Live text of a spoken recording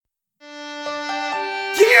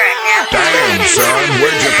Damn, son,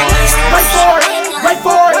 where'd you find this? Wait for it, wait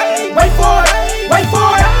for it, wait for it, wait for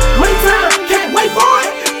it. Money time, can't wait for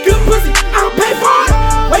it. Good pussy, I don't pay for it.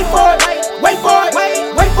 Wait for it, wait for it,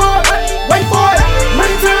 wait for it, wait for it.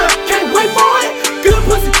 Money time, can't wait for it. Good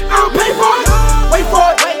pussy, I don't pay for it. Wait for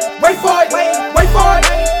it, wait for it, wait for it,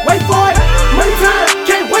 wait for it. Money time,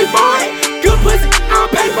 can't wait for it. Good pussy, I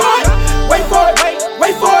don't pay for it. Wait for it,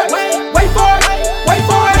 wait for it, wait for it, wait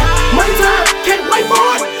for it. Money time, can't wait for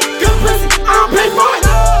it. Good pussy, I don't pay for it.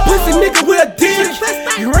 Pussy nigga with a dick,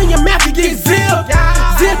 you run your mouth, you get zipped.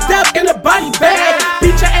 Zipped up in a body bag,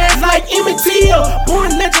 beat your ass like Emmett Till.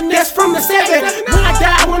 Born legend, that's from the 7. When I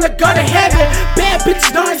die, I wanna go to heaven. Bad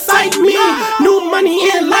bitches don't excite me, new money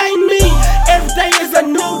enlighten me. Every day is a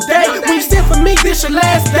new day, when you stand for me, this your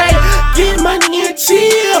last day. Get money and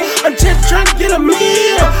chill, I'm just trying to get a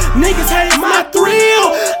meal. Niggas hate my thrill,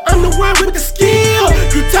 I'm the one with the skill.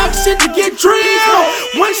 You talk shit to get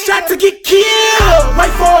drilled, one shot to get killed.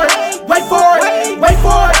 Wait for it, wait for it, wait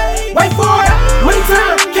for it, wait for it. Money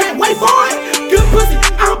time, can't wait for it. Good pussy,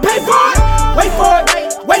 I don't pay for it. Wait for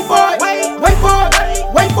it, wait for it, wait for it,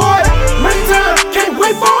 wait for it. Money time, can't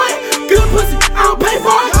wait for it. Good pussy, I don't pay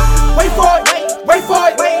for it. Wait for it, wait for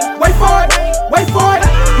it, wait for it, wait for it.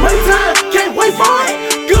 Money time, can't wait for it.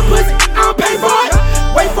 Good pussy, I don't pay for it.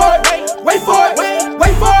 Wait for it, wait for it,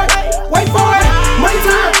 wait for it, wait for it. Money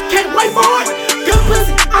time, can't wait for it. Good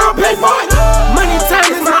pussy, I don't pay for it. Money time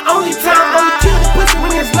is my only time. Only kill the pussy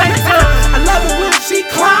when it's nighttime. I love it when she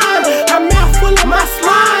climb. Her mouth full of my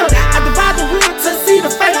slime. I divide the real to see the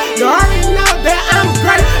fake. You already know that I'm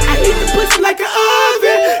great. I heat the pussy like an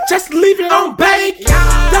oven, just leave it on bake.